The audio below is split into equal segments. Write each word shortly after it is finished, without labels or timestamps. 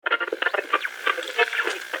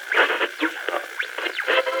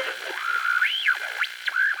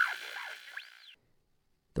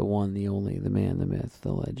myth,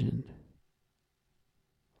 the legend.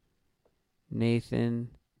 Nathan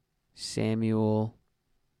Samuel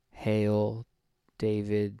Hale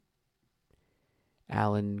David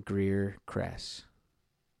Alan Greer Kress.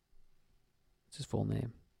 That's his full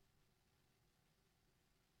name.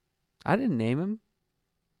 I didn't name him.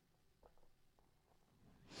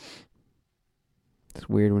 It's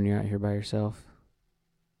weird when you're out here by yourself.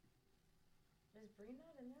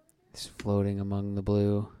 He's floating among the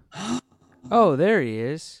blue. Oh, there he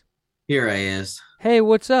is. Here I is. Hey,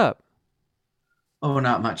 what's up? Oh,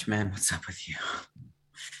 not much, man. What's up with you?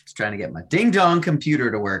 Just trying to get my ding-dong computer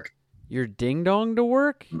to work. Your ding-dong to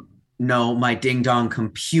work? No, my ding-dong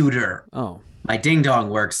computer. Oh. My ding-dong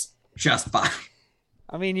works just fine.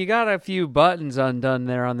 I mean, you got a few buttons undone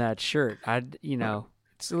there on that shirt.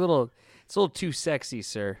 It's a little too sexy,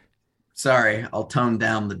 sir. Sorry, I'll tone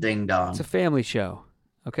down the ding-dong. It's a family show,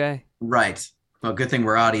 okay? Right. Well, good thing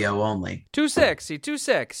we're audio only. Too sexy, too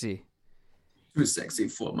sexy. Too sexy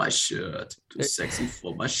for my shirt. Too sexy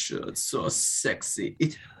for my shirt. So sexy.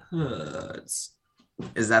 It hurts.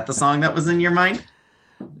 Is that the song that was in your mind?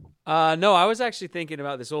 No, I was actually thinking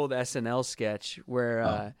about this old SNL sketch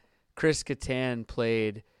where Chris Kattan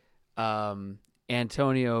played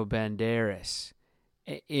Antonio Banderas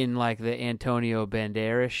in like the Antonio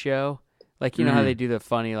Banderas show. Like, you know how they do the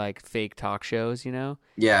funny like fake talk shows, you know?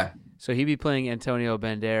 Yeah. So he'd be playing Antonio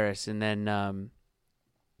Banderas, and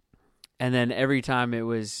then every time it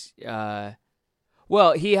was,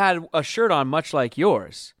 he had a shirt on much like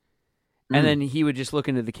yours, and then he would just look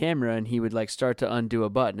into the camera and he would like start to undo a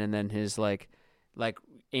button, and then his like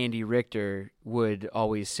Andy Richter would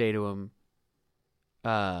always say to him,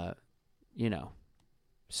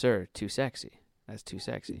 sir, too sexy. That's too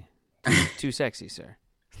sexy. Too sexy, sir.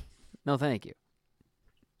 No, thank you.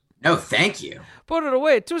 No, thank you. Put it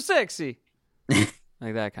away. Too sexy.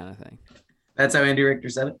 Like that kind of thing. That's how Andy Richter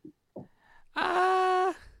said it?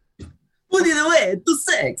 Put it away. Too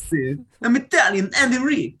sexy. I'm Italian Andy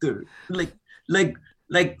Richter.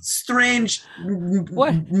 Like strange,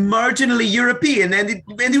 what? Marginally European Andy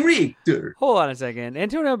Richter. Hold on a second.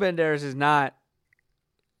 Antonio Banderas is not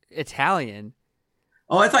Italian.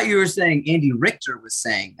 Oh, I thought you were saying Andy Richter was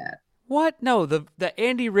saying that. What? No, the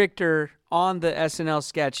Andy Richter on the SNL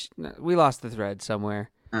sketch, we lost the thread somewhere.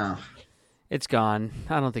 Oh. It's gone.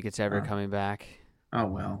 I don't think it's ever coming back. Oh,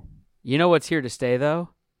 well. You know what's here to stay, though?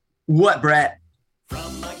 What, Brett?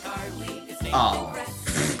 Oh.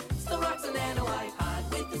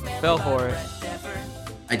 Fell for it.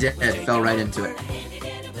 I did. Fell right into it.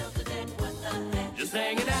 Just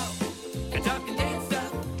hanging out and talking dad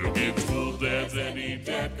stuff. Don't give cool dads any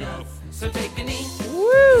dad guff. So take a knee.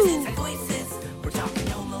 Woo! We're talking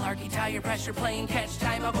no malarkey, tire pressure, playing catch,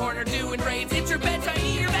 time up corner, doing raids. It's your bedtime,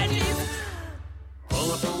 eat your veggies.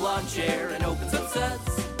 Pull up a lawn chair and open some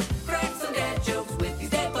suds. Crack some dad jokes with these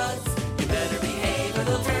dad buds. You better behave or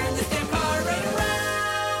they'll turn this damn car right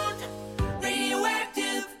around.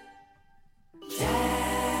 Radioactive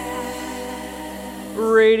Dad.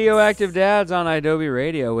 Radioactive Dads on Adobe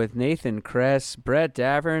Radio with Nathan Kress, Brett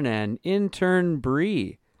Davern, and intern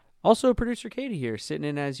Bree. Also, producer Katie here, sitting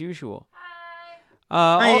in as usual.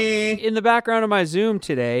 Hi. In the background of my Zoom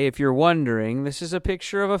today, if you're wondering, this is a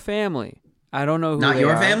picture of a family. I don't know who Not they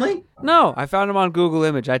your are. family? No, I found them on Google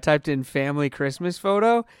Image. I typed in family Christmas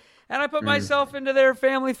photo, and I put myself into their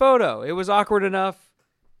family photo. It was awkward enough,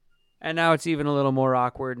 and now it's even a little more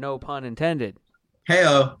awkward. No pun intended.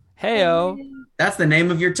 Heyo. Heyo. That's the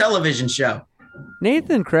name of your television show.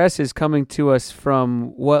 Nathan Kress is coming to us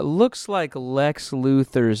from what looks like Lex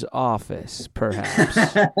Luthor's office,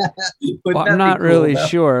 perhaps. Well, I'm not really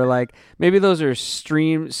sure. Like, maybe those are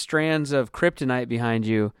strands of kryptonite behind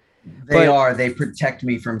you. They are. They protect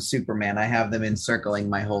me from Superman. I have them encircling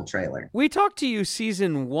my whole trailer. We talked to you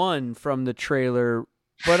season 1 from the trailer,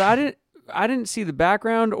 but I didn't see the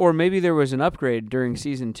background, or maybe there was an upgrade during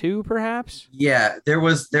season 2, perhaps? Yeah, there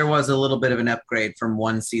was a little bit of an upgrade from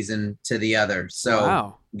one season to the other. So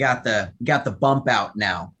wow. got the bump out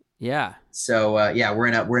now. Yeah. So we're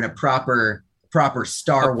in a proper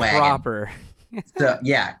star wagon. Proper. So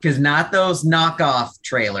yeah, because not those knockoff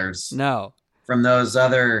trailers. No. From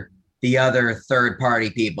the other third party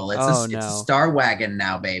people. It's a star wagon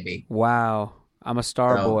now, baby. Wow. I'm a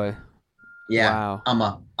star boy. Yeah.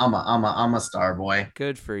 Wow. I'm a star boy.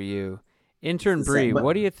 Good for you. Intern Bree,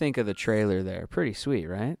 what do you think of the trailer there? Pretty sweet,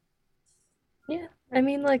 right? Yeah. I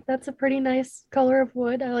mean, like, that's a pretty nice color of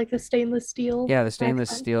wood. I like the stainless steel. Yeah, the stainless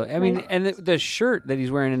steel. I mean, and the shirt that he's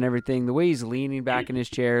wearing and everything, the way he's leaning back in his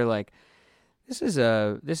chair, like, this is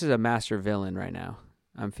a master villain right now.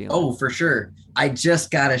 I'm feeling. Oh, for sure. I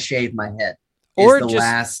just gotta shave my head. Or the just-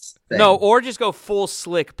 last thing. No, or just go full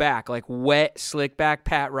slick back, like wet slick back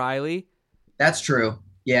Pat Riley. That's true.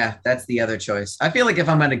 Yeah, that's the other choice. I feel like if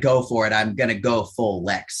I'm going to go for it, I'm going to go full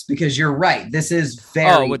Lex because you're right. This is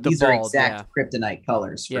very, with the these are bald, exact kryptonite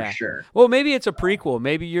colors for Yeah. sure. Well, maybe it's a prequel.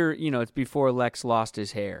 Maybe it's before Lex lost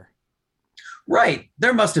his hair. Right.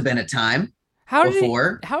 There must have been a time How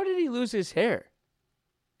before. How did he lose his hair?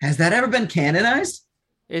 Has that ever been canonized?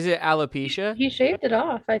 Is it alopecia? He shaved it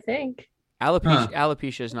off, I think.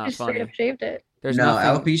 Alopecia is He not just straight funny. up shaved it. There's no,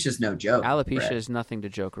 nothing. alopecia's no joke. Alopecia Brett. is nothing to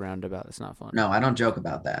joke around about. It's not funny. No, I don't joke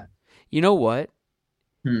about that. You know what?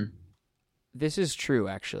 This is true,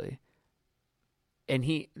 actually. And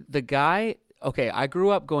the guy. Okay, I grew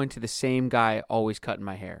up going to the same guy, always cutting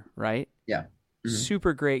my hair. Right? Yeah. Mhm.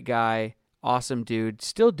 Super great guy, awesome dude.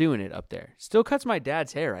 Still doing it up there. Still cuts my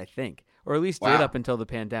dad's hair, I think, or at least did Wow. up until the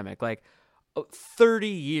pandemic. Like 30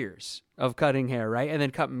 years of cutting hair, right? And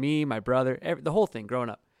then cut me, my brother, the whole thing growing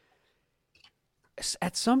up.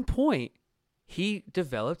 At some point, he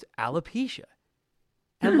developed alopecia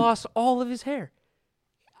and lost all of his hair.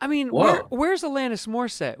 I mean, Whoa. where's Alanis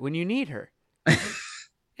Morissette when you need her?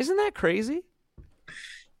 Isn't that crazy?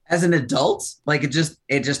 As an adult, like it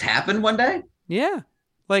just happened one day. Yeah.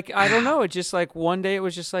 Like, I don't know. It just like one day it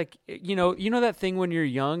was just like, you know that thing when you're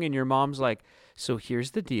young and your mom's like, so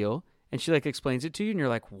here's the deal. And she like explains it to you and you're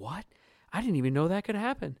like, what? I didn't even know that could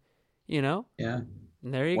happen. Yeah. And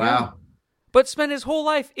there you Wow. go. But spent his whole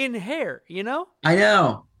life in hair, I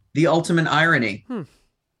know. The ultimate irony. Hmm.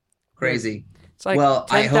 Crazy. It's like well,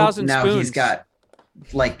 I hope 10,000 now spoons. he's got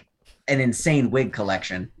like an insane wig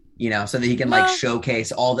collection, so that he can like No.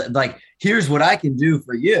 showcase all the like, here's what I can do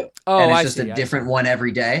for you. Oh, and it's I just see, a I different one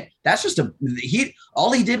every day. That's just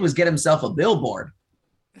all he did was get himself a billboard,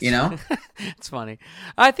 It's funny.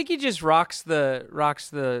 I think he just rocks the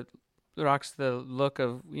look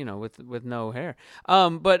of with no hair.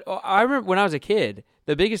 But I remember when I was a kid,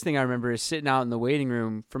 the biggest thing I remember is sitting out in the waiting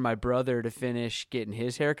room for my brother to finish getting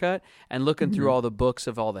his haircut and looking through all the books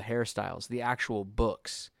of all the hairstyles, the actual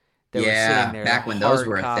books that were Yeah, sitting there. back the when those hard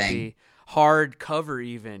were a copy, thing. hard cover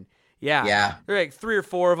even. Yeah. Yeah. There are like 3 or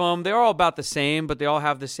 4 of them. They're all about the same, but they all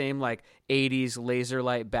have the same like 80s laser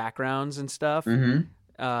light backgrounds and stuff. Mm-hmm.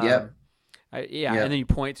 Yep. Yeah, Yep. and then you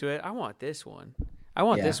point to it. I want this one. I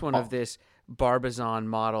want Yeah. this one of this Barbizon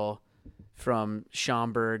model from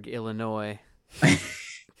Schaumburg, Illinois.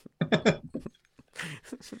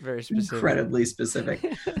 Very specific. Incredibly specific.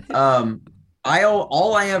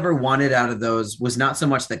 All I ever wanted out of those was not so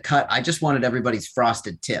much the cut. I just wanted everybody's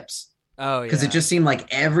frosted tips. Oh, yeah. Because it just seemed like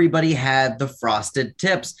everybody had the frosted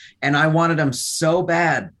tips and I wanted them so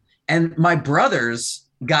bad. And my brothers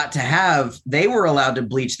they were allowed to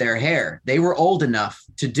bleach their hair. They were old enough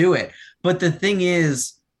to do it. But the thing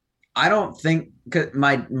is, I don't think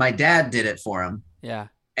my dad did it for him. Yeah.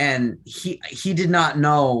 And he did not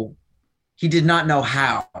know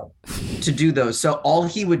how to do those. So all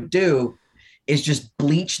he would do is just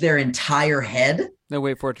bleach their entire head. Then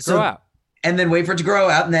wait for it to grow out. And then wait for it to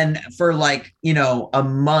grow out. And then for like, a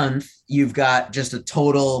month, you've got just a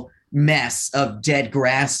total mess of dead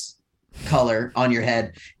grass color on your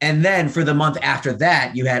head. And then for the month after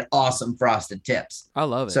that, you had awesome frosted tips. I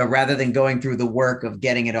love it. So rather than going through the work of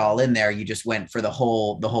getting it all in there, you just went for the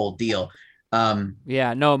whole deal.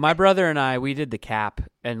 Yeah, no, my brother and I, we did the cap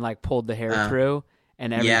and like pulled the hair through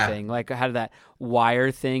and everything. Yeah. Like I had that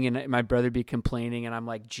wire thing and my brother be complaining and I'm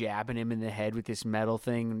like jabbing him in the head with this metal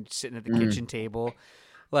thing and sitting at the kitchen table,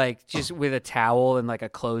 like just with a towel and like a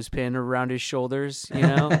clothespin around his shoulders,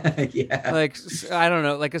 Yeah. Like, I don't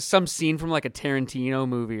know, like some scene from like a Tarantino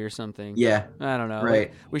movie or something. Yeah. I don't know. Right.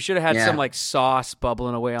 Like, we should have had Yeah. some like sauce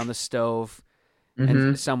bubbling away on the stove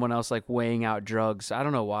and someone else like weighing out drugs. I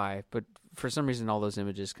don't know why, but for some reason all those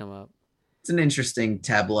images come up. It's an interesting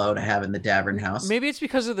tableau to have in the Davern house. Maybe it's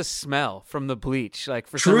because of the smell from the bleach. Like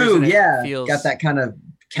for some True. reason it Yeah. feels Got that kind of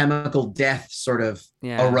chemical death sort of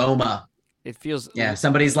Yeah. aroma. It feels Yeah.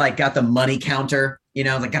 Somebody's like got the money counter,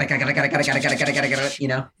 like gotta,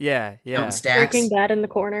 Yeah, counting stacks. Breaking Bad in the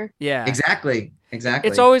corner. yeah. Exactly.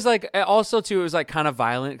 It's always like also too. It was like kind of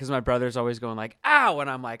violent because my brother's always going like "ow," and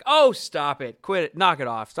I'm like, "Oh, stop it, quit it, knock it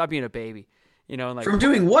off, stop being a baby," and like From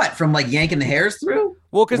doing what? From like yanking the hairs through?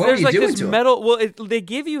 well, because what were there's you like doing this to 'em? metal. Well, they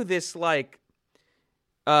give you this like,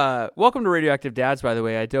 welcome to Radioactive Dads, by the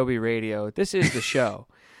way, Adobe Radio. This is the show.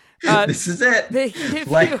 This is it. They give you.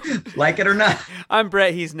 like it or not. I'm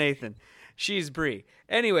Brett. He's Nathan. She's Bree.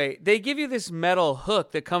 Anyway, they give you this metal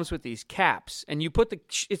hook that comes with these caps, and you put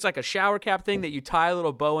it's like a shower cap thing that you tie a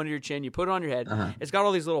little bow under your chin. You put it on your head. Uh-huh. It's got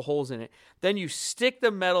all these little holes in it. Then you stick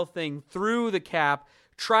the metal thing through the cap,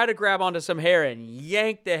 try to grab onto some hair and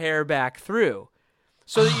yank the hair back through.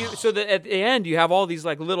 So that at the end you have all these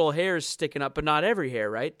like little hairs sticking up, but not every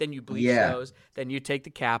hair, right? Then you bleach those, then you take the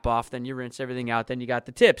cap off, then you rinse everything out, then you got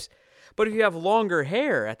the tips. But if you have longer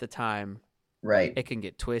hair at the time, right, it can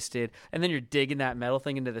get twisted, and then you're digging that metal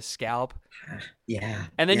thing into the scalp. Yeah.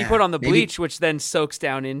 And then you put on the bleach, which then soaks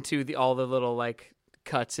down into all the little like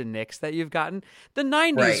cuts and nicks that you've gotten. The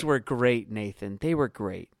 90s were great, Nathan. They were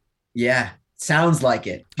great. Yeah. Sounds like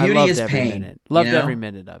it. Beauty is pain. Loved every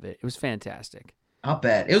minute of it. It was fantastic. I'll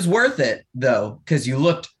bet. It was worth it, though, because you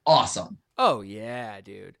looked awesome. Oh, yeah,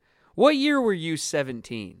 dude. What year were you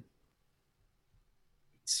 17?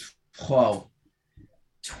 Whoa.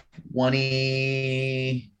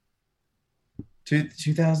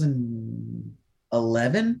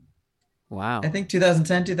 2011? Wow. I think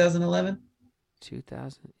 2010, 2011.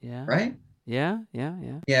 2000, yeah. Right? Yeah.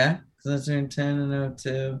 Yeah, because I turned 10 and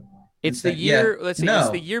 02. It's the year, let's see, it's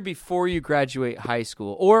the year before you graduate high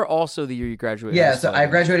school, or also the year you graduate high school. So I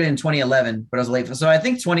graduated in 2011, but I was late. So I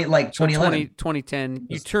think 2011. 2010,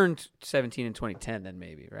 you turned 17 in 2010 then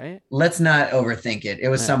maybe, right? Let's not overthink it. It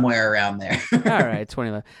was somewhere around there. All right,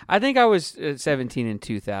 2011. I think I was 17 in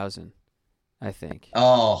 2000, I think.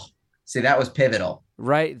 Oh, see, that was pivotal.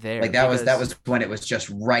 Right there. Like that was when it was just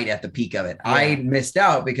right at the peak of it. Yeah. I missed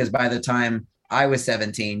out because by the time I was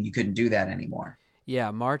 17, you couldn't do that anymore.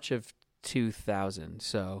 Yeah, March of 2000.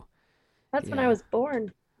 So that's when I was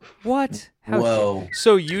born. What? Whoa.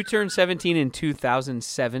 So you turned 17 in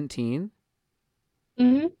 2017?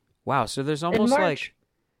 Mm-hmm. Wow. So there's almost like,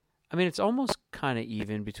 I mean, it's almost kind of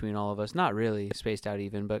even between all of us. Not really spaced out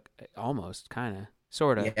even, but almost kind of,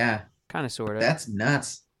 sort of. Yeah. Kind of, sort of. That's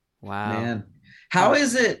nuts. Wow. Man. How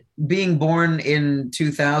is it being born in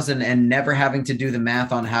 2000 and never having to do the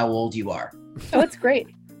math on how old you are? Oh, it's great.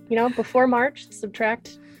 You know, before March,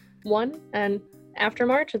 subtract 1, and after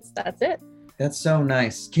March, that's it. That's so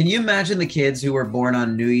nice. Can you imagine the kids who were born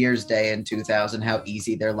on New Year's Day in 2000, how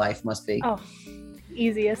easy their life must be? Oh,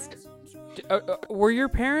 easiest. Were your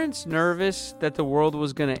parents nervous that the world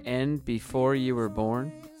was going to end before you were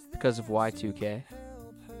born because of Y2K?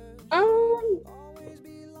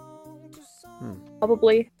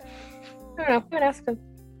 Probably. I don't know. I'm going to ask them.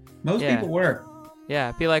 Most people were.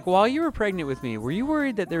 Yeah, be like, while you were pregnant with me, were you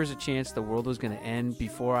worried that there was a chance the world was going to end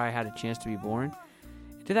before I had a chance to be born?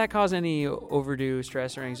 Did that cause any overdue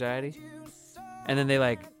stress or anxiety? And then they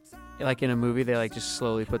like in a movie, they like just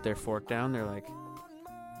slowly put their fork down. They're like,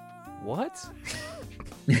 what?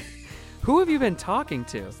 Who have you been talking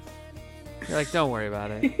to? You're like, don't worry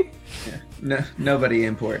about it. No, nobody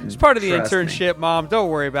important. It's part of the internship, Mom. Don't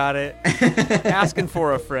worry about it. Asking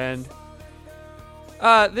for a friend.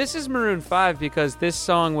 This is Maroon 5 because this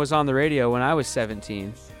song was on the radio when I was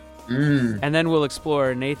 17. And then we'll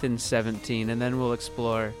explore Nathan's 17, and then we'll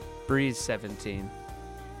explore Bree's 17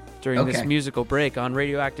 during this musical break on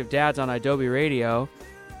Radioactive Dads on Adobe Radio.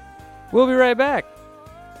 We'll be right back.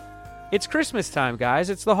 It's Christmas time, guys.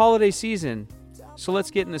 It's the holiday season. So let's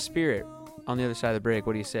get in the spirit on the other side of the break.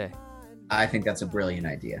 What do you say? I think that's a brilliant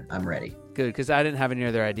idea. I'm ready. Good, because I didn't have any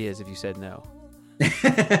other ideas if you said no.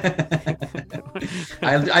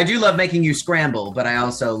 I do love making you scramble, but I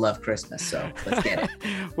also love Christmas, so let's get it.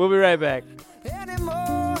 We'll be right back.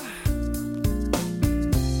 Anymore.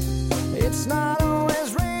 It's not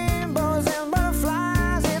always rainbows and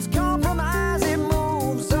butterflies. It's compromise. It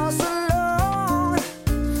moves us along.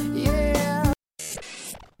 Yeah.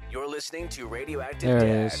 You're listening to Radioactive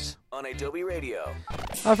Dads on Adobe Radio.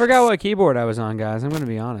 I forgot what keyboard I was on, guys. I'm going to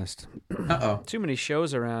be honest. Uh-oh. Too many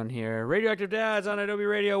shows around here. Radioactive Dads on Adobe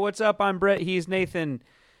Radio. What's up? I'm Brett. He's Nathan.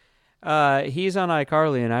 He's on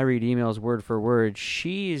iCarly, and I read emails word for word.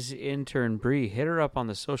 She's intern Bree. Hit her up on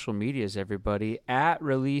the social medias, everybody. At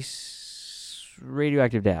Release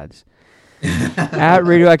Radioactive Dads. At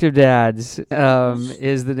Radioactive Dads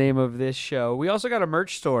is the name of this show. We also got a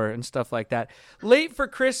merch store and stuff like that. Late for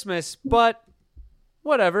Christmas, but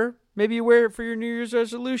whatever. Maybe you wear it for your New Year's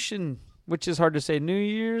resolution, which is hard to say. New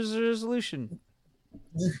Year's resolution.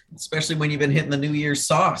 Especially when you've been hitting the New Year's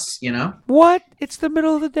sauce, you know? What? It's the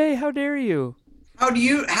middle of the day. How dare you? How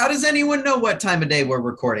does anyone know what time of day we're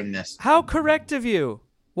recording this? How correct of you.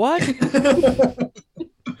 What?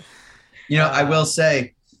 I will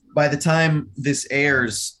say, by the time this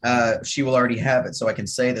airs, she will already have it, so I can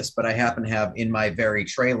say this, but I happen to have in my very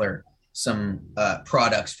trailer some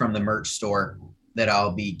products from the merch store that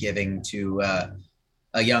I'll be giving to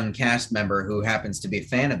a young cast member who happens to be a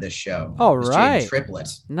fan of this show. All right. Triplet.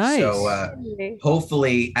 Nice. So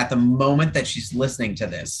hopefully at the moment that she's listening to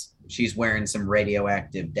this, she's wearing some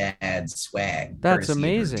radioactive dad swag. That's courtesy of her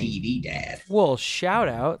amazing. TV dad. Well, shout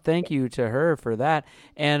out. Thank you to her for that.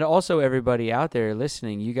 And also everybody out there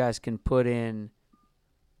listening, you guys can put in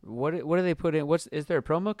what do they put in? Is there a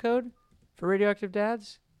promo code for Radioactive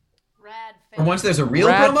Dads? Rad For fam. once, there's a real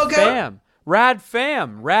Rad promo code. Fam. Rad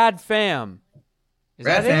Fam. Rad Fam. Is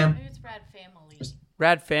Rad that it? Fam. Maybe it's Rad Family.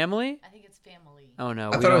 Rad Family? I think it's family. Oh no,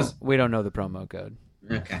 I thought it was- we don't know the promo code.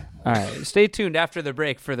 Okay. All right, stay tuned after the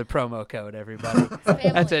break for the promo code, everybody.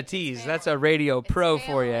 That's a tease. That's a radio pro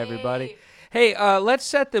for you, everybody. Hey, let's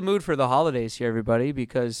set the mood for the holidays here, everybody,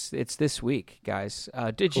 because it's this week, guys.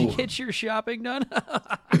 Did you get your shopping done?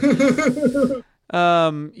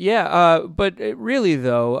 But really,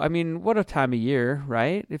 though, I mean, what a time of year,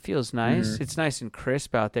 right? It feels nice. It's nice and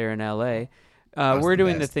crisp out there in LA. We're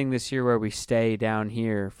doing the thing this year where we stay down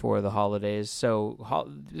here for the holidays. So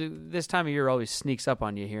this time of year always sneaks up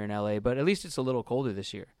on you here in LA, but at least it's a little colder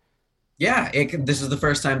this year. Yeah, this is the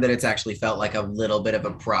first time that it's actually felt like a little bit of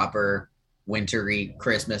a proper wintry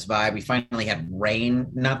Christmas vibe. We finally had rain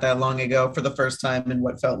not that long ago for the first time in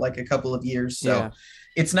what felt like a couple of years. So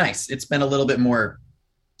it's nice. It's been a little bit more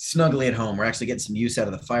snugly at home. We're actually getting some use out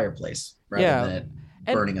of the fireplace rather than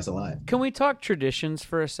it burning us alive. Can we talk traditions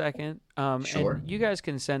for a second? Sure. And you guys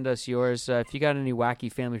can send us yours. If you got any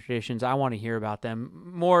wacky family traditions, I want to hear about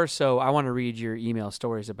them. More so, I want to read your email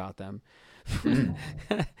stories about them.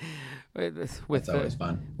 It's always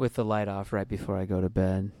fun. With the light off right before I go to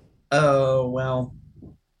bed. Oh, well,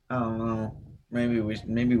 I don't know. Maybe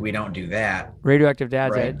we don't do that.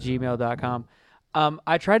 Radioactivedads Right. at gmail.com.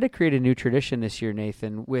 I tried to create a new tradition this year,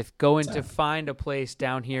 Nathan, with going to find a place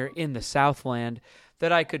down here in the Southland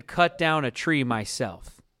that I could cut down a tree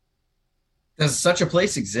myself. Does such a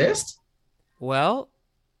place exist? Well,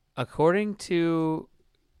 according to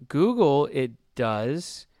Google, it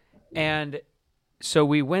does. And so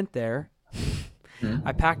we went there.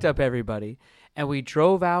 I packed up everybody, and we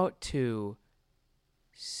drove out to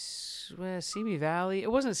Simi Valley.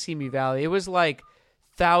 It wasn't Simi Valley. It was like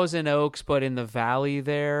Thousand Oaks, but in the valley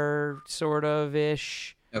there, sort of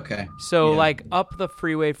ish. Okay. So Yeah. like up the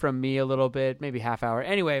freeway from me a little bit, maybe half hour.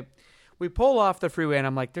 Anyway, we pull off the freeway, and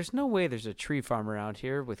I'm like, there's no way there's a tree farm around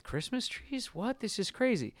here with Christmas trees. What? This is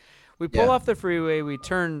crazy. We pull off the freeway. We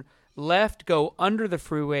turn left, go under the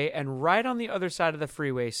freeway, and right on the other side of the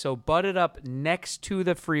freeway, so butted up next to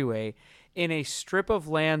the freeway in a strip of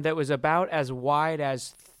land that was about as wide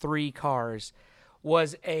as 3 cars,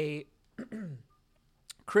 was a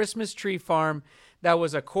Christmas tree farm that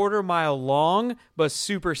was a 1/4 mile long but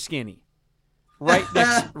super skinny. Right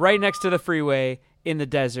next to the freeway, in the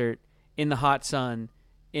desert, in the hot sun,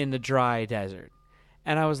 in the dry desert.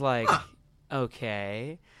 And I was like,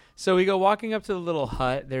 okay. So we go walking up to the little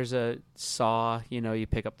hut. There's a saw, you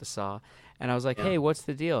pick up the saw. And I was like, hey, what's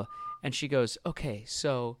the deal? And she goes, okay,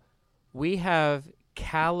 so we have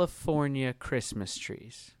California Christmas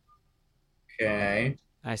trees. Okay.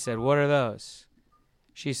 I said, what are those?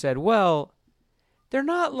 She said, well, they're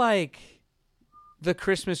not like the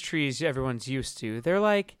Christmas trees everyone's used to. They're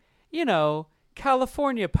like,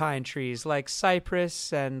 California pine trees, like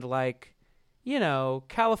cypress and like,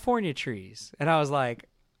 California trees. And I was like,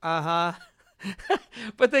 uh-huh.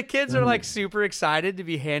 But the kids are like super excited to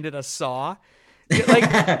be handed a saw. Like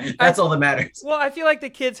That's all that matters. Well, I feel like the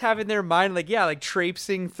kids have in their mind, like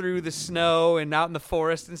traipsing through the snow and out in the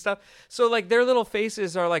forest and stuff. So, like, their little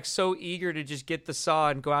faces are, like, so eager to just get the saw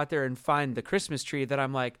and go out there and find the Christmas tree that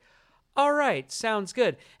I'm like, all right, sounds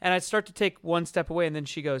good. And I start to take one step away, and then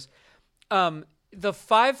she goes, the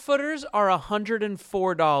 5-footers are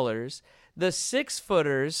 $104. The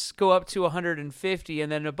 6-footers go up to $150,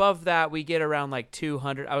 and then above that, we get around, like,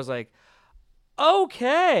 $200. I was like,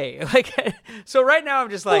 okay. Like, so right now I'm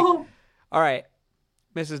just like, all right,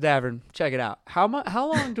 Mrs. Davern, check it out. How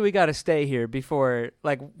long do we got to stay here before,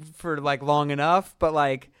 like, for like long enough? But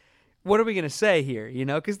like, what are we gonna say here?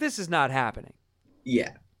 Because this is not happening.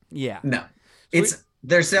 Yeah. Yeah. No.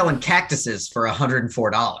 They're selling cactuses for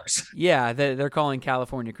 $104. Yeah, they're calling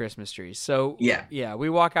California Christmas trees. So yeah, we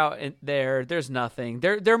walk out in there. There's nothing.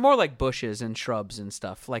 They're more like bushes and shrubs and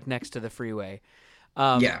stuff, like next to the freeway.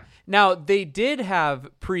 Now, they did have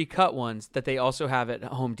pre-cut ones that they also have at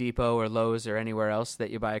Home Depot or Lowe's or anywhere else that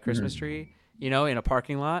you buy a Christmas tree, in a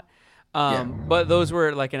parking lot. But those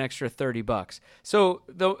were like an extra $30. So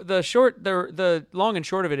the long and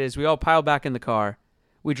short of it is we all piled back in the car.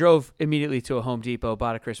 We drove immediately to a Home Depot,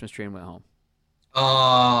 bought a Christmas tree, and went home.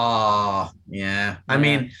 Oh, yeah. I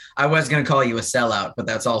mean, I was going to call you a sellout, but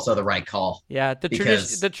that's also the right call. Yeah, the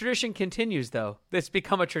tradition continues, though. It's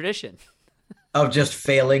become a tradition. Of just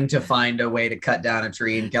failing to find a way to cut down a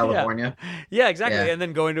tree in California. Yeah, exactly. Yeah. And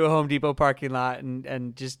then going to a Home Depot parking lot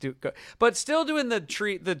and just but still doing the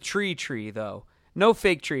tree though. No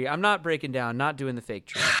fake tree. I'm not breaking down, not doing the fake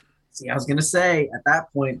tree. See, I was gonna say at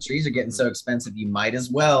that point, trees are getting so expensive, you might as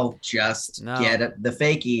well just get the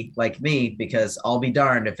fakie like me, because I'll be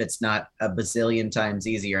darned if it's not a bazillion times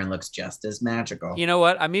easier and looks just as magical. You know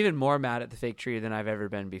what? I'm even more mad at the fake tree than I've ever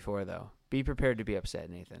been before, though. Be prepared to be upset,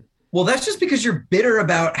 Nathan. Well, that's just because you're bitter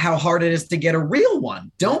about how hard it is to get a real one.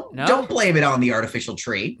 Don't blame it on the artificial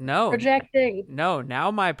tree. No. Projecting. No, now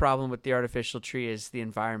my problem with the artificial tree is the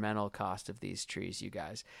environmental cost of these trees, you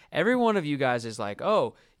guys. Every one of you guys is like,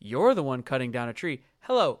 oh, you're the one cutting down a tree.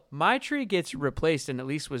 Hello, my tree gets replaced and at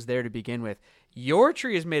least was there to begin with. Your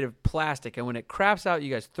tree is made of plastic, and when it craps out, you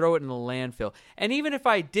guys throw it in the landfill. And even if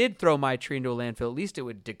I did throw my tree into a landfill, at least it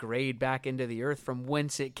would degrade back into the earth from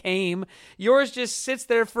whence it came. Yours just sits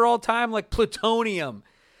there for all time like plutonium.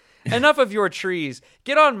 Enough of your trees.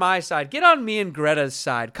 Get on my side. Get on me and Greta's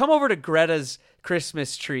side. Come over to Greta's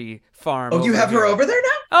Christmas tree farm. Oh, you have her over there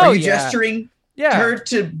now? Oh, Are you yeah. gesturing Yeah. her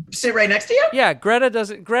to sit right next to you? Yeah, Greta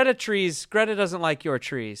doesn't like your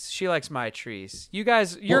trees. She likes my trees. You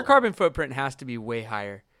guys, your carbon footprint has to be way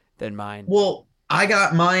higher than mine. Well, I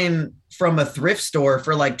got mine from a thrift store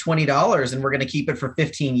for like $20, and we're going to keep it for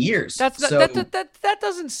 15 years. That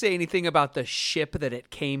doesn't say anything about the ship that it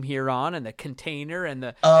came here on, and the container, and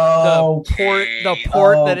the port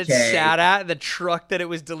that it sat at, the truck that it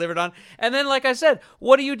was delivered on. And then, like I said,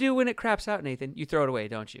 what do you do when it craps out, Nathan? You throw it away,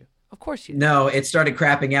 don't you? Of course you do. No, it started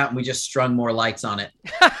crapping out, and we just strung more lights on it.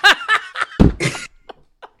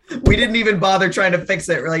 We didn't even bother trying to fix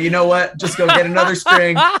it. We're like, you know what? Just go get another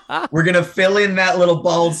string. We're going to fill in that little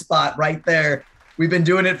bald spot right there. We've been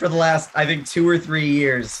doing it for the last, I think, 2 or 3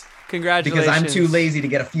 years. Congratulations. Because I'm too lazy to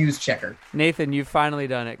get a fuse checker. Nathan, you've finally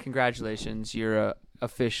done it. Congratulations. You're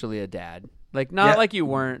officially a dad. Like, not like you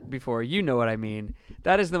weren't before. You know what I mean.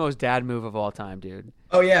 That is the most dad move of all time, dude.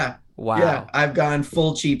 Oh, yeah. Wow. Yeah, I've gone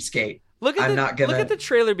full cheapskate. Look at the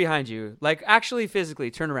trailer behind you. Like, actually,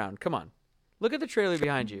 physically, turn around. Come on. Look at the trailer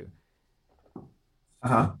behind you.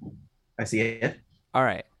 Uh-huh. I see it. All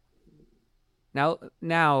right. Now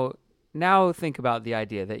think about the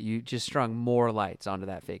idea that you just strung more lights onto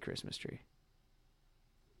that fake Christmas tree.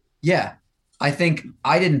 Yeah. I think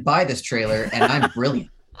I didn't buy this trailer, and I'm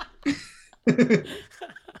brilliant.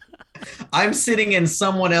 I'm sitting in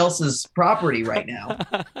someone else's property right now.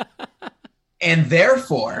 And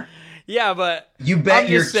therefore... Yeah, but you bet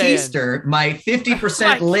your keister, my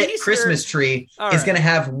 50% lit keister. Christmas tree is going to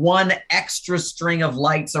have one extra string of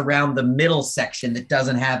lights around the middle section that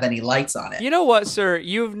doesn't have any lights on it. You know what, sir?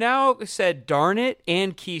 You've now said darn it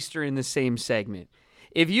and keister in the same segment.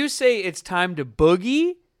 If you say it's time to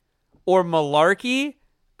boogie or malarkey,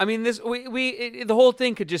 I mean, the whole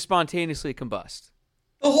thing could just spontaneously combust.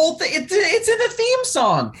 The whole thing, it's in the theme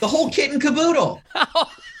song. The whole kit and caboodle.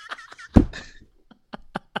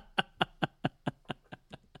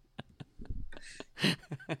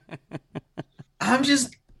 I'm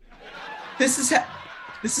just. This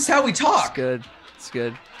is how we talk. It's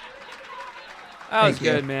good. That was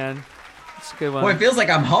good, man. It's a good one. Boy, it feels like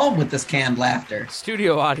I'm home with this canned laughter.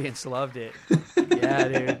 Studio audience loved it. Yeah,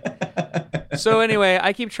 dude. So anyway,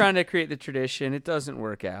 I keep trying to create the tradition. It doesn't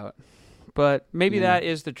work out, but maybe that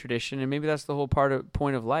is the tradition, and maybe that's the whole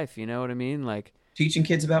point of life. You know what I mean? Like teaching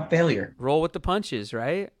kids about failure. Roll with the punches,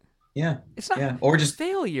 right? Yeah. It's not or just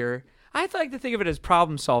failure. I'd like to think of it as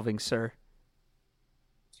problem solving, sir.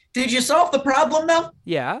 Did you solve the problem though?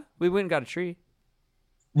 Yeah, we went and got a tree.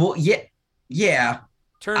 Well, yeah. I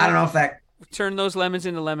don't know if that turn those lemons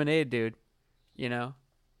into lemonade, dude. You know,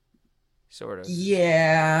 sort of.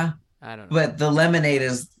 Yeah, I don't know. But the lemonade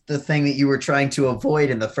is the thing that you were trying to avoid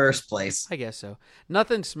in the first place. I guess so.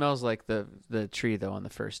 Nothing smells like the tree though on the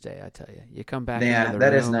first day. I tell you, you come back. Yeah, into the that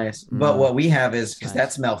room, is nice. But what we have is because nice.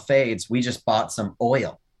 that smell fades. We just bought some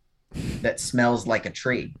oil that smells like a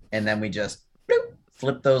tree, and then we just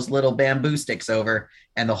flip those little bamboo sticks over,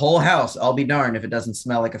 and the whole house, I'll be darned if it doesn't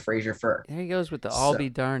smell like a Fraser fir. There he goes with the "I'll be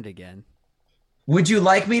darned" again. Would you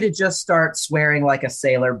like me to just start swearing like a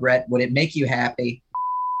sailor, Brett? Would it make you happy?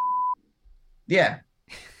 Yeah.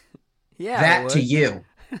 Yeah. That to you.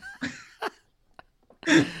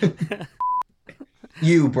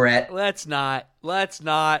 You, Brett. Let's not.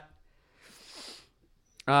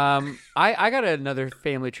 I got another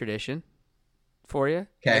family tradition for you,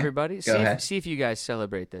 everybody. Go ahead. See if you guys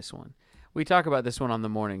celebrate this one. We talk about this one on the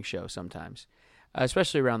morning show sometimes,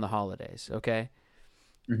 especially around the holidays, okay?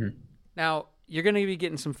 Mm-hmm. Now, you're going to be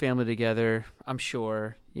getting some family together, I'm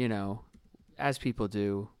sure, you know, as people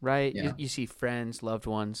do, right? Yeah. You see friends, loved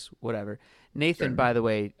ones, whatever. Nathan, Sure. by the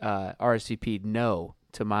way, RSVP'd no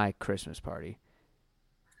to my Christmas party.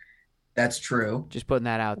 That's true. Just putting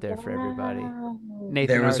that out there for everybody. Wow. Nathan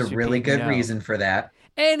There was a RSVP'd really good no. reason for that.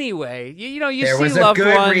 Anyway, you There see was a loved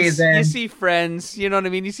good ones, reason. you see friends, you know what I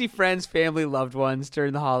mean? You see friends, family, loved ones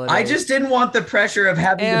during the holidays. I just didn't want the pressure of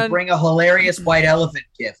having to And- bring a hilarious white elephant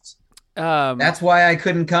gift. um, That's why I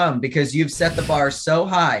couldn't come, because you've set the bar so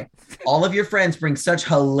high. All of your friends bring such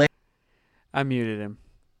hilarious. I muted him.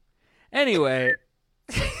 Anyway.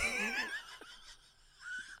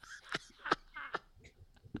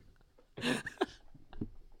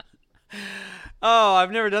 Oh,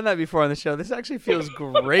 I've never done that before on the show. This actually feels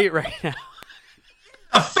great right now.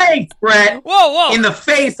 A face, Brett. Whoa! In the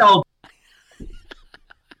face, oh.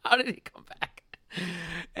 How did he come back?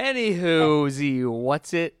 Anywho, Z,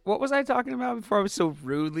 what's it? What was I talking about before I was so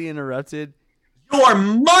rudely interrupted? Your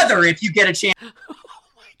mother, if you get a chance.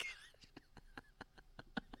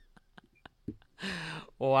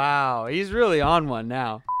 Wow, he's really on one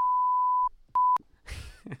now.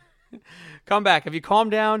 Come back. Have you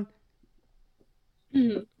calmed down?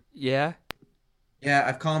 Mhm. Yeah? Yeah,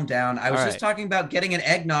 I've calmed down. I was All just right. talking about getting an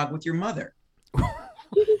eggnog with your mother.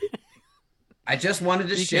 I just wanted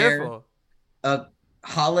to Be share careful. a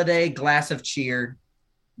holiday glass of cheer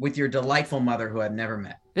with your delightful mother who I've never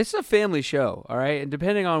met. It's a family show, all right? And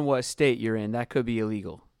depending on what state you're in, that could be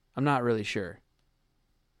illegal. I'm not really sure.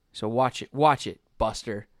 So watch it,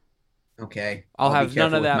 Buster. Okay. I'll be have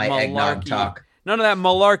none careful of with that my eggnog malarkey. talk. None of that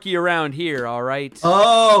malarkey around here, all right?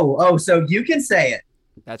 Oh, so you can say it.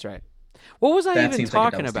 That's right. What was I That even seems like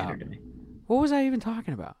a talking double about? standard to me. What was I even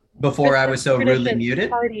talking about? Before I was so rudely Traditions, muted.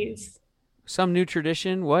 Parties. Some new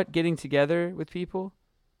tradition? What? Getting together with people?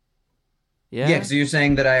 Yeah. Yeah, so you're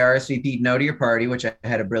saying that I RSVP'd no to your party, which I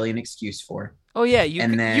had a brilliant excuse for. Oh yeah, you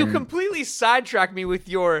And you then- completely sidetracked me with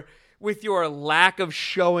your lack of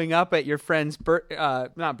showing up at your friend's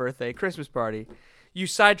not birthday, Christmas party. You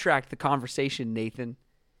sidetracked the conversation, Nathan.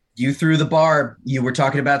 You threw the barb. You were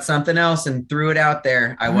talking about something else and threw it out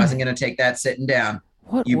there. I wasn't going to take that sitting down.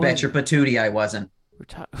 What? You was bet your it? patootie I wasn't. We're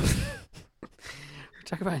talking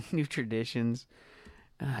about new traditions,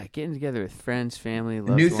 getting together with friends, family, A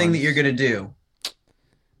loved new thing that ones. you're going to do.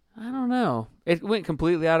 I don't know. It went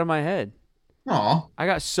completely out of my head. Aw. I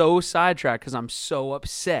got so sidetracked because I'm so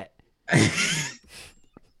upset.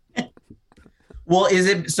 Well, is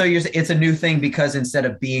it so? It's a new thing because instead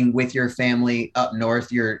of being with your family up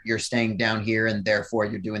north, you're staying down here, and therefore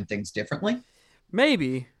you're doing things differently.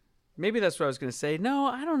 Maybe that's what I was going to say. No,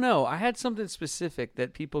 I don't know. I had something specific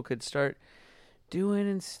that people could start doing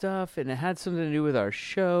and stuff, and it had something to do with our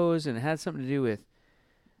shows, and it had something to do with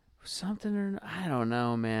something or I don't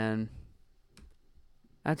know, man.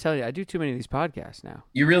 I tell you, I do too many of these podcasts now.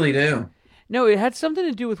 You really do. No, it had something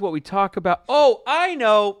to do with what we talk about. Oh, I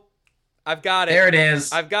know. I've got it. There it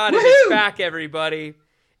is. I've got it. Woohoo! It's back, everybody.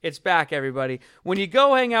 It's back, everybody. When you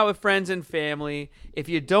go hang out with friends and family, if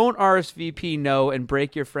you don't RSVP no and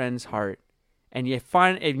break your friend's heart, and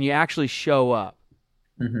you actually show up,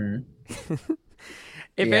 Mhm.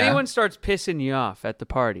 if Yeah. anyone starts pissing you off at the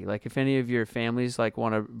party, like if any of your families like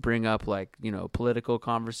want to bring up like political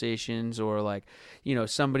conversations or like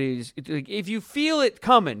somebody's like, if you feel it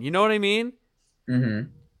coming, you know what I mean? Mhm.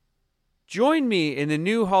 Join me in the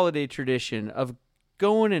new holiday tradition of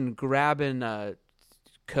going and grabbing a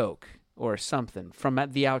Coke or something from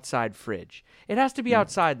the outside fridge. It has to be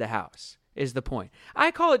outside the house, is the point.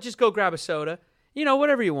 I call it just go grab a soda.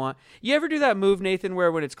 Whatever you want. You ever do that move, Nathan, where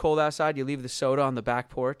when it's cold outside, you leave the soda on the back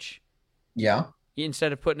porch Yeah.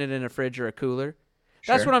 instead of putting it in a fridge or a cooler?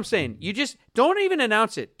 That's Sure. what I'm saying. You just don't even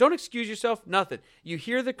announce it. Don't excuse yourself. Nothing. You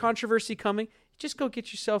hear the controversy coming. Just go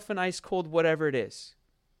get yourself an ice cold whatever it is.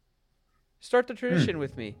 Start the tradition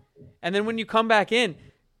with me. And then when you come back in,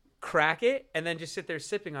 crack it and then just sit there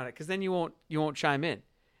sipping on it because then you won't chime in.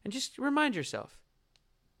 And just remind yourself.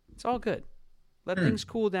 It's all good. Let things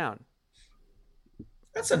cool down.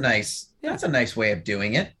 That's a nice way of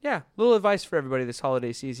doing it. Yeah, little advice for everybody this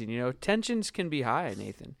holiday season. Tensions can be high,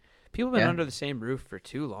 Nathan. People have been Yeah. under the same roof for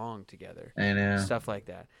too long together. I know. Stuff like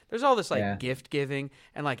that. There's all this Yeah. gift giving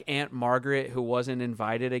and like Aunt Margaret who wasn't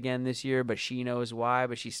invited again this year, but she knows why,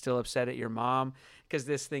 but she's still upset at your mom because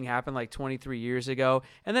this thing happened like 23 years ago.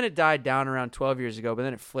 And then it died down around 12 years ago, but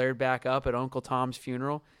then it flared back up at Uncle Tom's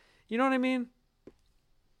funeral. You know what I mean?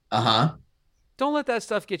 Uh-huh. Don't let that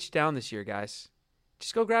stuff get you down this year, guys.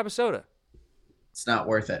 Just go grab a soda. It's not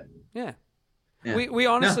worth it. Yeah. Yeah. We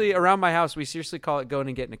honestly, around my house, we seriously call it going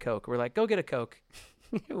and getting a Coke. We're like, go get a Coke.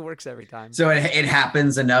 It works every time. So it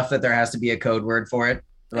happens enough that there has to be a code word for it.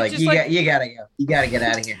 Like just you like- gotta go. You gotta get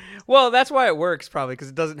out of here. Well, that's why it works probably because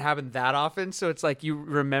it doesn't happen that often. So it's like you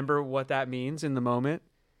remember what that means in the moment.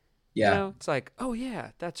 Yeah. You know, it's like, oh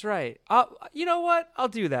yeah, that's right. You know what? I'll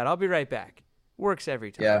do that. I'll be right back. Works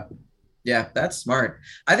every time. Yeah. Yeah, that's smart.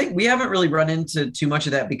 I think we haven't really run into too much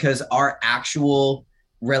of that because our actual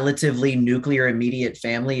relatively nuclear immediate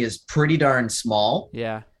family is pretty darn small.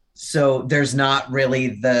 Yeah. So there's not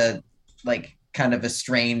really the like kind of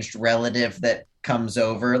estranged relative that comes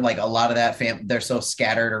over. Like a lot of that they're so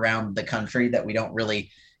scattered around the country that we don't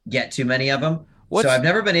really get too many of them. So I've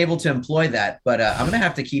never been able to employ that, but I'm going to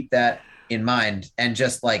have to keep that in mind and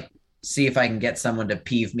just like see if I can get someone to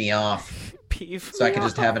peeve me off. So I can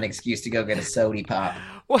just have an excuse to go get a sody pop.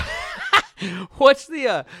 What's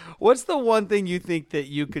the one thing you think that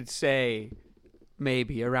you could say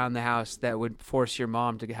maybe around the house that would force your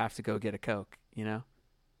mom to have to go get a Coke, you know?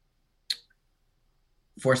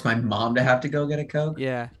 Force my mom to have to go get a Coke?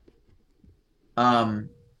 Yeah.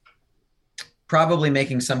 Probably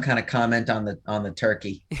making some kind of comment on the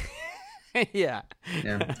turkey. Yeah.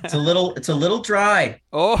 Yeah. It's a little dry.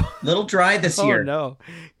 Oh, little dry this year. Oh no.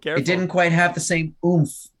 Careful. It didn't quite have the same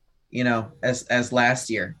oomph, you know, as last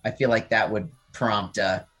year. I feel like that would prompt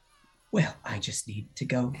well, I just need to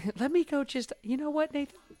go. Let me go just, you know what,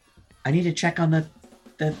 Nathan? I need to check on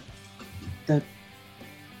the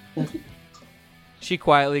She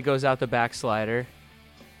quietly goes out the back slider.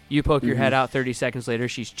 You poke your head out 30 seconds later,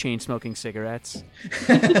 she's chain smoking cigarettes.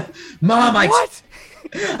 Mom, What?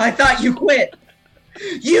 I thought you quit.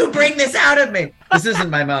 You bring this out of me. This isn't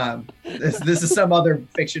my mom. This is some other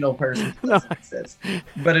fictional person. No.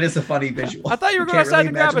 But it is a funny visual. I thought you were going outside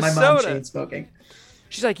to grab a my soda. Mom chain smoking.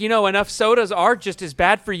 She's like, enough sodas are just as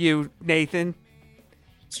bad for you, Nathan.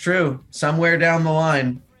 It's true. Somewhere down the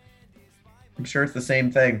line, I'm sure it's the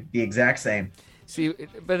same thing, the exact same. See,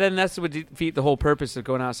 but then that's what would defeat the whole purpose of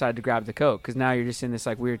going outside to grab the Coke, because now you're just in this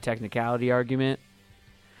like weird technicality argument.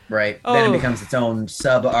 Right. Then it becomes its own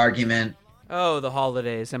sub-argument. Oh, the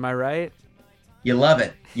holidays. Am I right? You love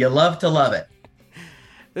it. You love to love it.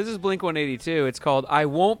 This is Blink-182. It's called I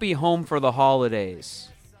Won't Be Home for the Holidays.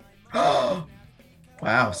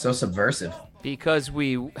 Wow, so subversive. Because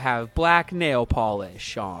we have black nail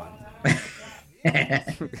polish on.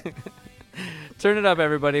 Turn it up,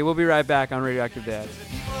 everybody. We'll be right back on Radioactive Dads.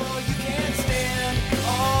 You can't stand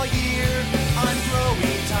all year. I'm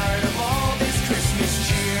growing tired of all this Christmas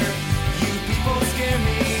cheer. You people scare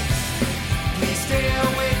me. Please stay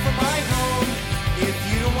away from my home. If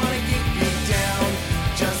you don't want to get beat down,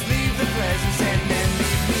 just leave the presents and then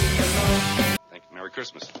leave me alone. Thank you. Merry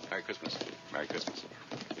Christmas. Merry Christmas. Merry Christmas.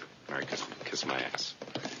 Merry Christmas. Kiss my ass.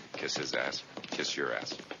 Kiss his ass. Kiss your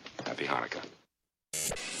ass. Happy Hanukkah.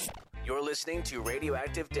 You're listening to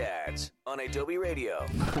Radioactive Dads on Adobe Radio.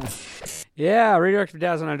 Yeah, Radioactive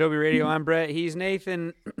Dads on Adobe Radio. I'm Brett. He's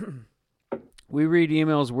Nathan. We read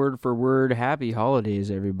emails word for word. Happy holidays,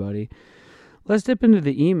 everybody. Let's dip into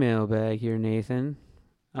the email bag here, Nathan.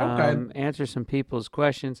 Okay. Answer some people's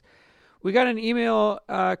questions. We got an email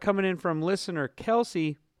coming in from listener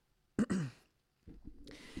Kelsey.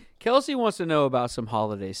 Kelsey wants to know about some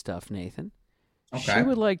holiday stuff, Nathan. Okay. She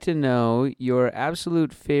would like to know your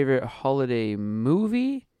absolute favorite holiday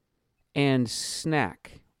movie and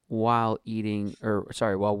snack while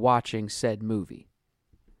watching said movie.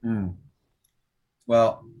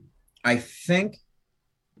 Well, I think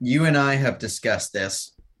you and I have discussed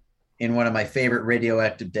this in one of my favorite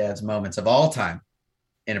Radioactive Dads moments of all time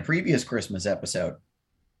in a previous Christmas episode,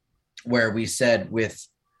 where we said with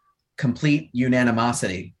complete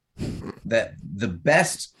unanimosity that the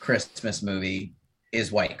best Christmas movie is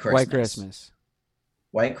White Christmas. White Christmas.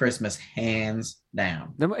 White Christmas, hands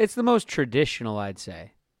down. It's the most traditional, I'd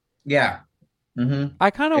say. Yeah. Mm-hmm. I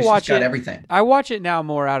kind of It's watch just got it. everything. I watch it now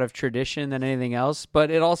more out of tradition than anything else, but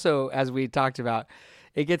it also, as we talked about,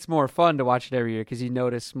 it gets more fun to watch it every year because you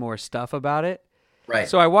notice more stuff about it. Right.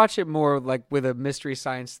 So I watch it more like with a Mystery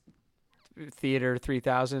Science Theater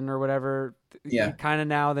 3000 or whatever, kind of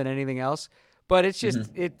now than anything else. But it's just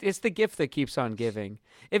it's the gift that keeps on giving.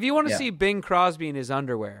 If you want to see Bing Crosby in his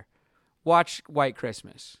underwear, watch White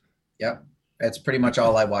Christmas. Yep. That's pretty much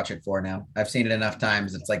all I watch it for now. I've seen it enough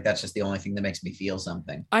times. It's like that's just the only thing that makes me feel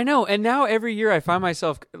something. I know. And now every year I find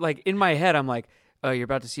myself like in my head, I'm like, oh, you're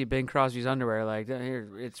about to see Bing Crosby's underwear. Like, here,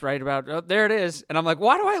 it's right about, oh, there it is. And I'm like,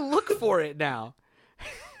 why do I look for it now?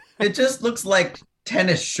 It just looks like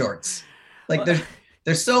tennis shorts. Like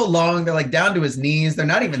they're so long. They're like down to his knees. They're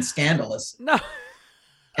not even scandalous. No.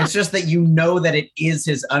 It's just that you know that it is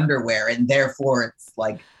his underwear, and therefore it's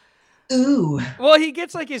like, ooh. Well, he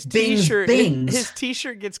gets like his Bings, t-shirt. bings. His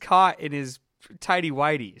t-shirt gets caught in his tidy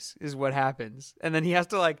whities is what happens. And then he has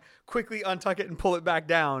to like quickly untuck it and pull it back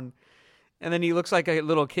down. And then he looks like a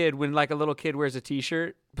little kid when like a little kid wears a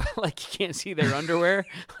t-shirt, but like you can't see their underwear.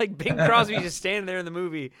 Like Bing Crosby's just standing there in the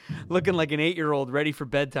movie looking like an 8-year-old ready for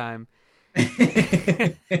bedtime.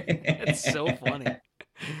 It's so funny.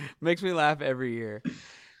 Makes me laugh every year.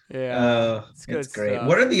 Yeah. It's good great. stuff.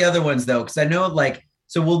 What are the other ones though? Because I know like,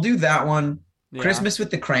 so we'll do that one. Yeah. Christmas with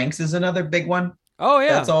the Cranks is another big one. Oh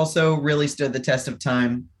yeah. That's also really stood the test of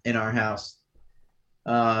time in our house.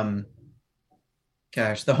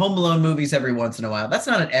 Gosh, the Home Alone movies every once in a while. That's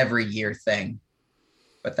not an every year thing,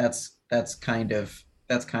 but that's kind of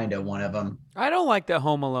one of them. I don't like that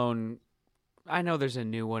Home Alone. I know there's a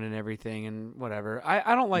new one and everything and whatever.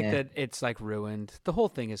 I don't like that it's like ruined. The whole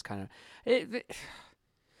thing is kind of.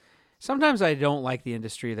 Sometimes I don't like the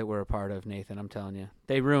industry that we're a part of, Nathan. I'm telling you,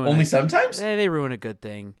 they ruin. Only sometimes. They ruin a good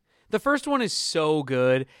thing. The first one is so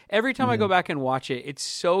good. Every time I go back and watch it, it's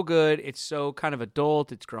so good. It's so kind of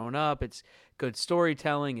adult. It's grown up. It's good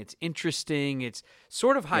storytelling. It's interesting. It's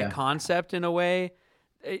sort of high concept in a way,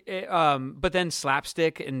 but then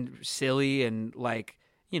slapstick and silly and like,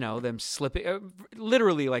 you know, them slipping,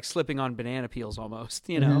 literally like slipping on banana peels almost,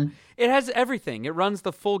 you know. It has everything. It runs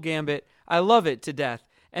the full gambit. I love it to death.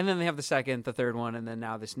 And then they have the second, the third one, and then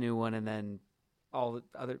now this new one, and then all the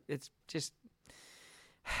other. It's just...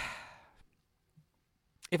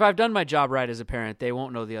 If I've done my job right as a parent, they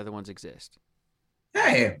won't know the other ones exist.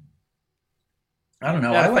 Hey, I don't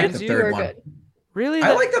know. That I like offends the you? third You're one. good. Really?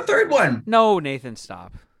 I like the third one. No, Nathan,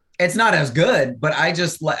 stop. It's not as good, but I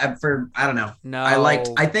just I don't know. No.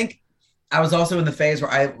 I think I was also in the phase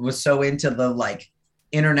where I was so into the like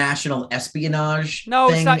international espionage. No,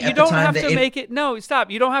 thing stop. at You the don't time have that to make it. No, stop.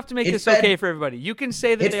 You don't have to make It this fed- okay for everybody. You can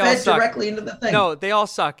say that It they all fed suck. directly into the thing. No, they all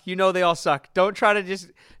suck. You know they all suck. Don't try to just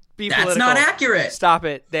be That's political. not accurate. Stop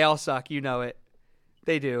it. They all suck. You know it.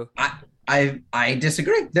 They do. I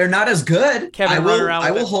disagree. They're not as good. Kevin I run will, around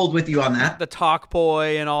I with will hold with you on that. The talk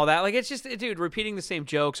boy and all that. Like, it's just, dude, repeating the same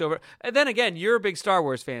jokes over. And then again, you're a big Star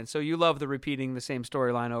Wars fan, so you love the repeating the same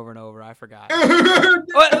storyline over and over. I forgot.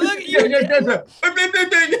 Look,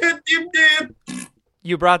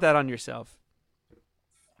 you brought that on yourself.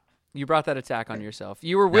 You brought that attack on yourself.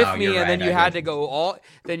 You were with No, me, you're and then right, you I had did. to go all.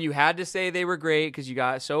 Then you had to say they were great because you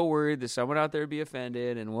got so worried that someone out there would be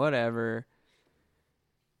offended and whatever.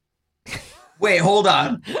 Wait, hold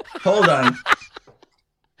on.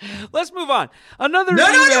 Let's move on. Another No,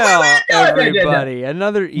 email, wait, no. everybody.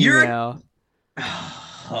 Another You're- email.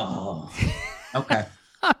 Oh, okay.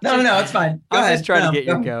 No, it's fine. Go I'm ahead. just trying No, to get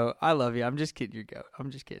your go. goat. I love you. I'm just kidding your goat.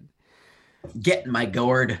 I'm just kidding. Get my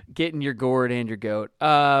gourd. Getting your gourd and your goat.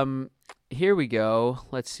 Here we go.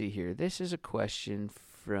 Let's see here. This is a question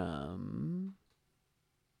from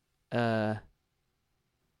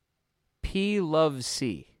P loves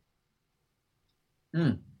C.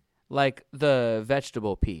 Like the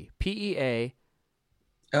vegetable pea. PEA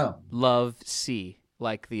Oh, love C,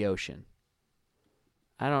 like the ocean.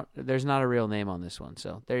 There's not a real name on this one,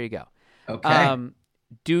 so there you go. okay.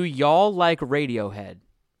 Do y'all like Radiohead?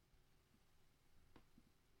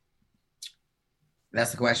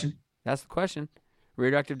 That's the question. That's the question.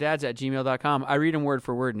 RadioactiveDads@gmail.com. I read them word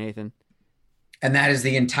for word, Nathan. And that is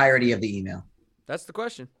the entirety of the email. That's the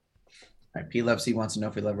question. All right, P Love C wants to know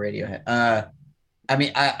if we love Radiohead. I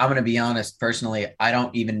mean, I'm going to be honest. Personally, I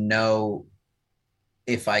don't even know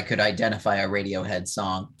if I could identify a Radiohead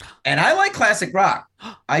song. And I like classic rock.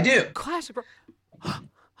 I do. Classic rock.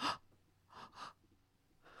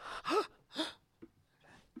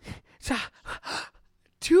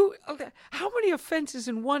 How many offenses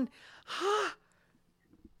in one?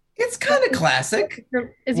 It's kind of classic.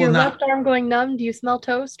 Is Well, your not- left arm going numb? Do you smell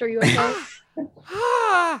toast? Are you okay?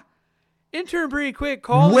 Intern Bree, quick,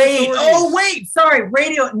 call the Wait. authorities. Oh, wait. Sorry.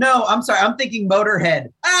 Radio. No, I'm sorry. I'm thinking Motorhead.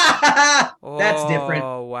 That's different.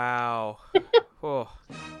 Oh, wow. Oh,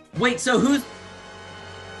 Wait. So who's?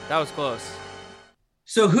 that was close.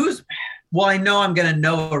 Well, I know I'm going to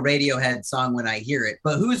know a Radiohead song when I hear it,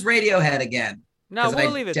 but who's Radiohead again? No, 'Cause we'll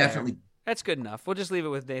I leave it definitely. there. That's good enough. We'll just leave it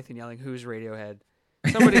with Nathan yelling, "Who's Radiohead?"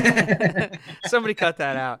 Somebody cut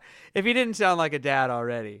that out. If he didn't sound like a dad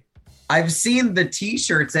already. I've seen the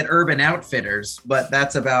T-shirts at Urban Outfitters, but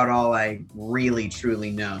that's about all I really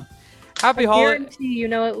truly know. Happy I holiday. guarantee you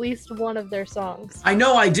know at least one of their songs. I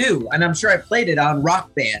know I do, and I'm sure I played it on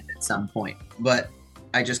Rock Band at some point, but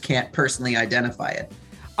I just can't personally identify it.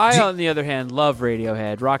 I, on the other hand, love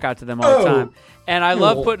Radiohead. Rock out to them all the time. And I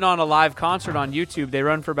love putting on a live concert on YouTube. They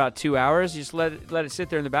run for about 2 hours. You just let it sit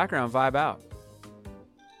there in the background, vibe out.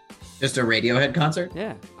 Just a Radiohead concert?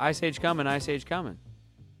 Yeah. Ice Age coming, Ice Age coming.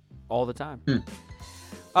 All the time.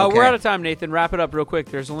 Okay. We're out of time, Nathan. Wrap it up real quick.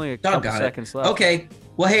 There's only a couple Doggone it. seconds left. Okay.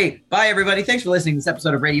 Well, hey, bye, everybody. Thanks for listening to this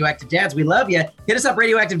episode of Radioactive Dads. We love you. Hit us up,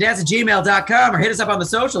 radioactivedads@gmail.com, or hit us up on the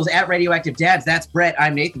socials at Radioactive Dads. That's Brett.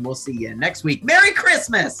 I'm Nathan. We'll see you next week. Merry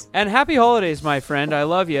Christmas! And happy holidays, my friend. I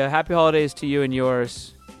love you. Happy holidays to you and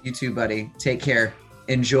yours. You too, buddy. Take care.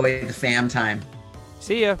 Enjoy the fam time.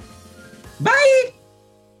 See ya. Bye!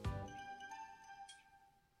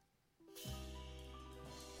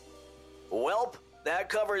 Welp, that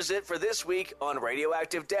covers it for this week on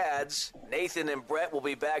Radioactive Dads. Nathan and Brett will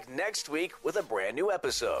be back next week with a brand new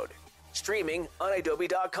episode. Streaming on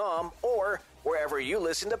Adobe.com or wherever you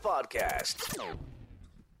listen to podcasts.